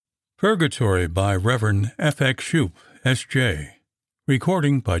Purgatory by Reverend F. X. Shoup, S.J.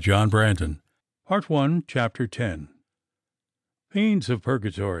 Recording by John Brandon. Part 1, Chapter 10. Pains of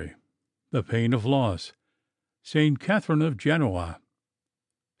Purgatory. The Pain of Loss. St. Catherine of Genoa.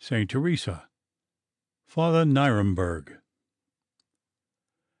 St. Teresa. Father Nirenberg.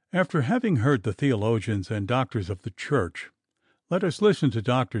 After having heard the theologians and doctors of the Church, let us listen to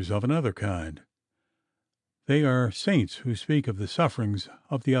doctors of another kind. They are saints who speak of the sufferings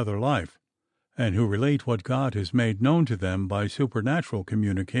of the other life, and who relate what God has made known to them by supernatural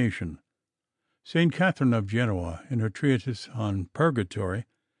communication. St. Catherine of Genoa, in her treatise on Purgatory,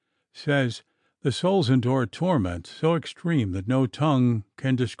 says, "The souls endure torment so extreme that no tongue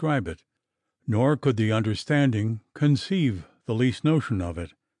can describe it, nor could the understanding conceive the least notion of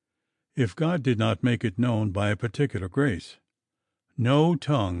it, if God did not make it known by a particular grace. No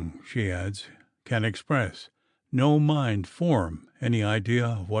tongue," she adds, "can express, no mind form any idea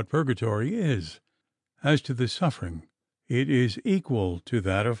of what purgatory is. As to the suffering, it is equal to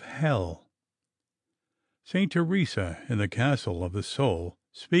that of hell." St. Teresa, in the Castle of the Soul,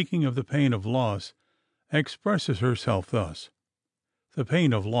 speaking of the pain of loss, expresses herself thus: "The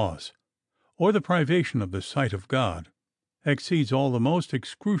pain of loss, or the privation of the sight of God, exceeds all the most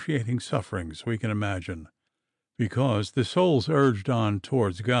excruciating sufferings we can imagine, because the souls urged on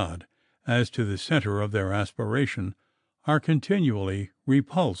towards God, as to the center of their aspiration, are continually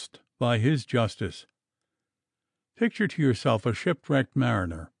repulsed by His justice. Picture to yourself a shipwrecked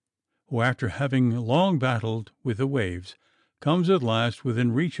mariner, who, after having long battled with the waves, comes at last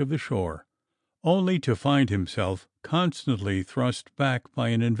within reach of the shore, only to find himself constantly thrust back by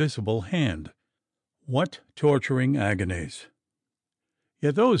an invisible hand. What torturing agonies!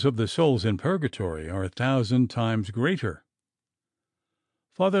 Yet those of the souls in purgatory are 1,000 times greater.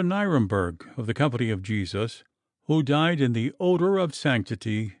 Father Nirenberg, of the Company of Jesus, who died in the odor of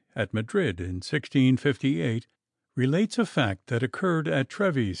sanctity at Madrid in 1658, relates a fact that occurred at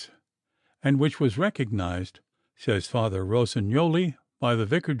Treves, and which was recognized, says Father Rossignoli, by the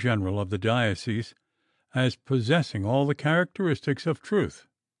Vicar General of the diocese, as possessing all the characteristics of truth.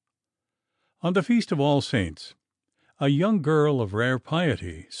 On the Feast of All Saints, a young girl of rare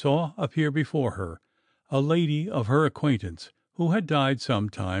piety saw appear before her a lady of her acquaintance who had died some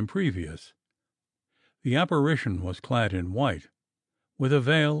time previous. The apparition was clad in white, with a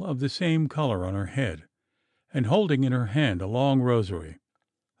veil of the same color on her head, and holding in her hand a long rosary,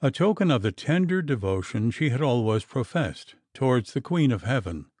 a token of the tender devotion she had always professed towards the Queen of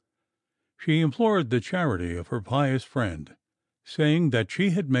Heaven. She implored the charity of her pious friend, saying that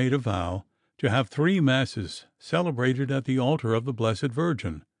she had made a vow to have 3 masses celebrated at the altar of the Blessed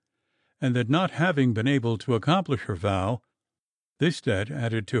Virgin, and that, not having been able to accomplish her vow, this debt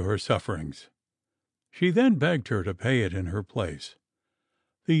added to her sufferings. She then begged her to pay it in her place.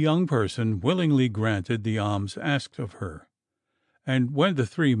 The young person willingly granted the alms asked of her, and when the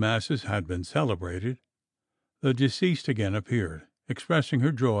 3 masses had been celebrated, the deceased again appeared, expressing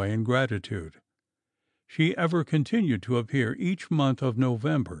her joy and gratitude. She ever continued to appear each month of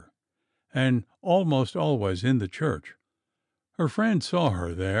November, and almost always in the church. Her friend saw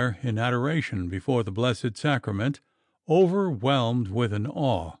her there in adoration before the Blessed Sacrament, overwhelmed with an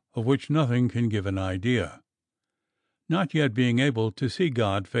awe of which nothing can give an idea. Not yet being able to see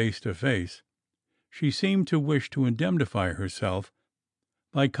God face to face, she seemed to wish to indemnify herself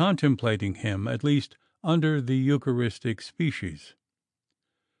by contemplating Him at least under the Eucharistic species.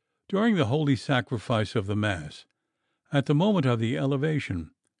 During the holy sacrifice of the Mass, at the moment of the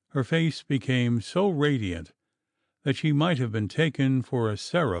elevation, her face became so radiant that she might have been taken for a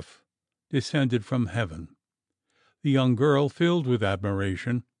seraph descended from heaven. The young girl, filled with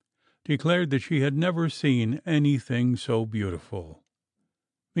admiration, declared that she had never seen anything so beautiful.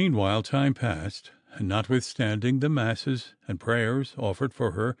 Meanwhile time passed, and notwithstanding the masses and prayers offered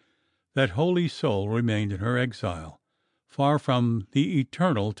for her, that holy soul remained in her exile, far from the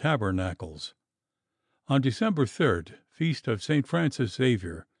eternal tabernacles. On December 3rd, feast of St. Francis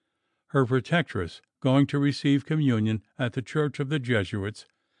Xavier, her protectress, going to receive communion at the Church of the Jesuits,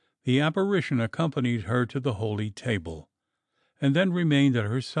 the apparition accompanied her to the holy table, and then remained at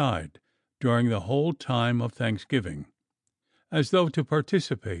her side during the whole time of thanksgiving, as though to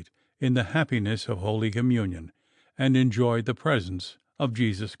participate in the happiness of Holy Communion, and enjoy the presence of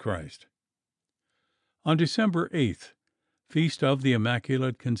Jesus Christ. On December 8th, feast of the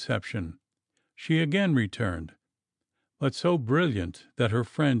Immaculate Conception, she again returned, but so brilliant that her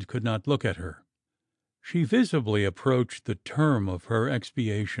friend could not look at her. She visibly approached the term of her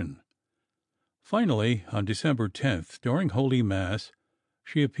expiation. Finally, on December 10th, during Holy Mass,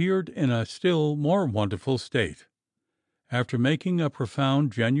 she appeared in a still more wonderful state, After making a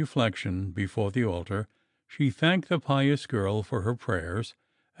profound genuflection before the altar, she thanked the pious girl for her prayers,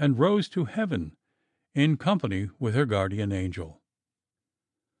 and rose to heaven in company with her guardian angel.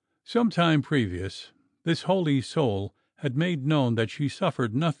 Some time previous, this holy soul had made known that she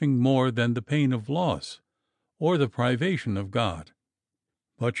suffered nothing more than the pain of loss, or the privation of God.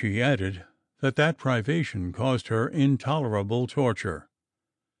 But she added that that privation caused her intolerable torture.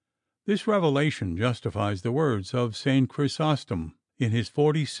 This revelation justifies the words of St. Chrysostom in his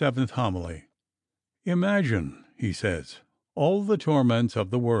 47th homily. "Imagine," he says, "all the torments of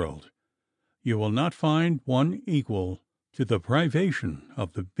the world. You will not find one equal to the privation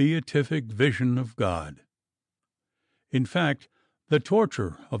of the beatific vision of God." In fact, the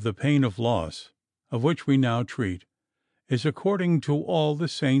torture of the pain of loss, of which we now treat, is, according to all the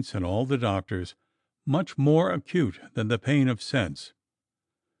saints and all the doctors, much more acute than the pain of sense.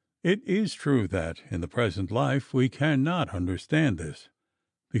 It is true that, in the present life, we cannot understand this,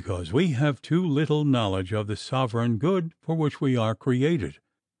 because we have too little knowledge of the sovereign good for which we are created.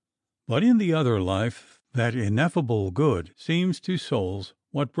 But in the other life, that ineffable good seems to souls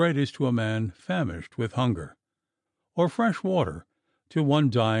what bread is to a man famished with hunger, or fresh water to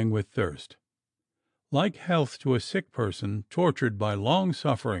one dying with thirst. Like health to a sick person tortured by long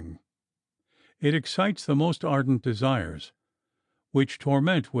suffering, it excites the most ardent desires, which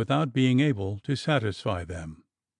torment without being able to satisfy them.